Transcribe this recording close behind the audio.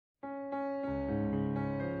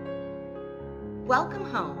Welcome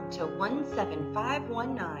home to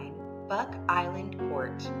 17519 Buck Island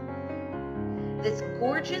Court. This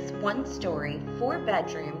gorgeous one-story,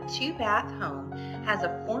 4-bedroom, 2-bath home has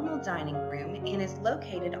a formal dining room and is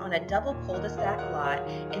located on a double cul-de-sac lot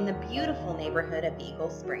in the beautiful neighborhood of Eagle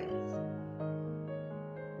Springs.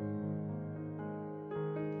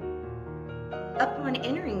 Upon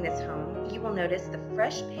entering this home, you will notice the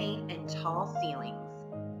fresh paint and tall ceilings.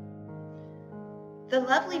 The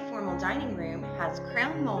lovely formal dining room has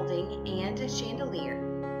crown molding and a chandelier.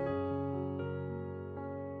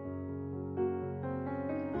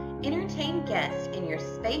 Entertain guests in your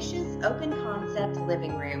spacious open-concept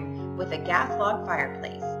living room with a gas log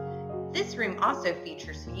fireplace. This room also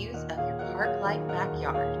features views of your park-like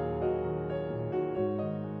backyard.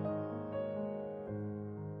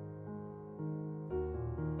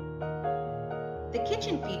 The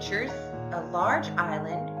kitchen features a large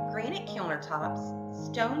island, granite countertops,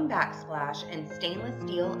 stone backsplash, and stainless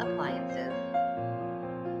steel appliances.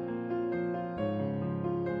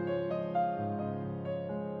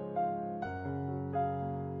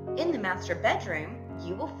 In the master bedroom,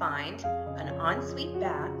 you will find an ensuite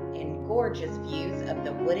bath and gorgeous views of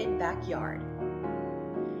the wooded backyard.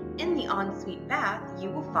 In the ensuite bath, you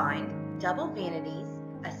will find double vanities,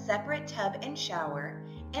 a separate tub and shower,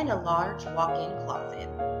 and a large walk-in closet.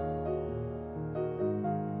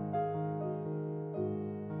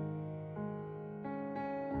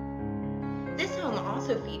 This home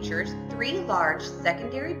also features 3 large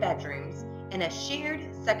secondary bedrooms and a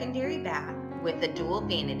shared secondary bath with a dual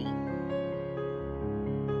vanity.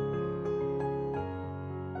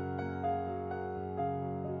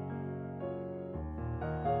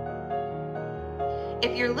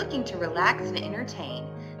 If you're looking to relax and entertain,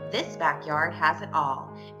 this backyard has it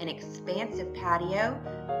all: an expansive patio,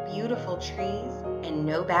 beautiful trees, and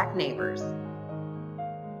no back neighbors.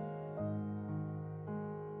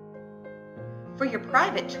 For your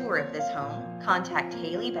private tour of this home, contact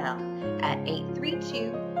Haley Bell at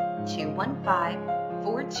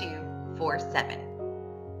 832-215-4247.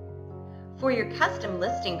 For your custom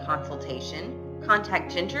listing consultation,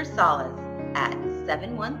 contact Ginger Salas at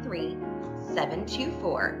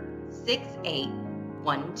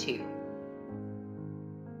 713-724-6812.